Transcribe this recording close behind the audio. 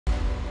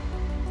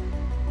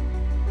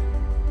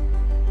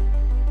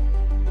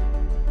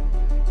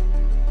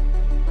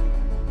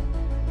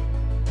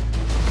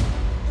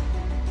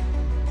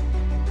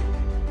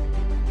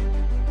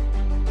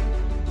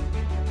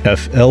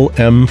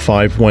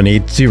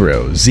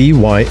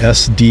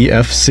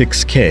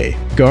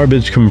FLM5180ZYSDF6K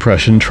garbage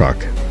compression truck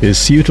is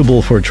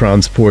suitable for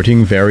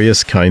transporting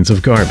various kinds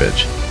of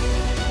garbage.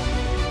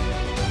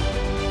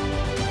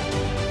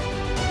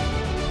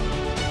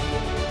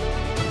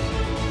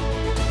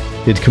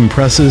 It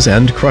compresses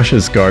and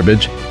crushes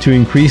garbage to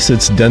increase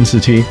its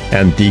density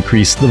and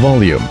decrease the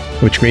volume,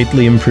 which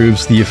greatly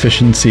improves the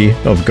efficiency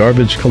of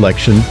garbage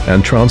collection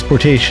and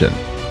transportation.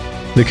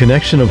 The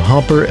connection of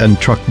hopper and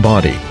truck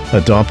body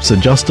adopts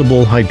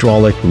adjustable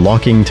hydraulic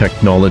locking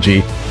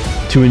technology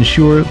to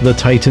ensure the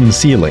Titan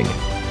sealing.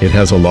 It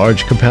has a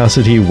large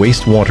capacity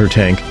wastewater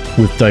tank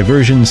with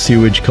diversion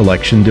sewage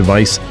collection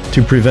device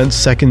to prevent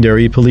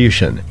secondary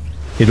pollution.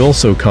 It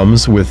also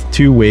comes with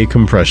two-way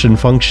compression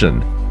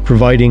function,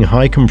 providing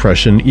high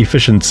compression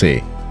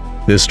efficiency.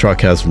 This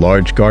truck has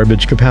large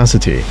garbage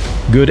capacity,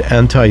 good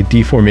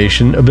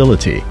anti-deformation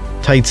ability,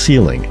 tight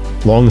sealing,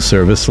 long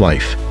service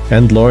life,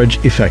 and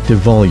large effective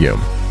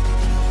volume.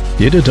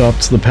 It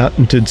adopts the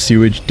patented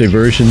sewage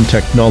diversion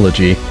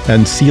technology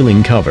and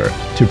sealing cover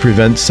to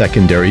prevent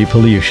secondary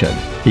pollution.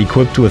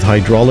 Equipped with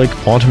hydraulic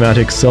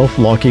automatic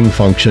self-locking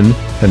function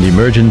and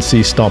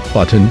emergency stop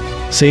button,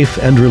 safe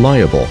and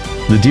reliable,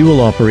 the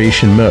dual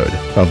operation mode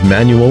of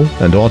manual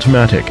and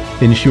automatic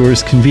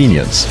ensures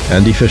convenience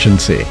and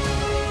efficiency.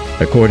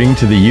 According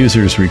to the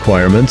user's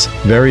requirements,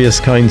 various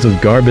kinds of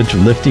garbage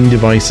lifting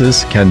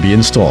devices can be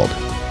installed.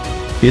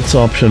 It's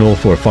optional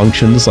for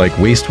functions like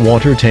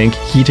wastewater tank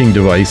heating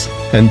device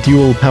and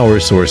dual power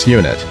source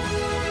unit.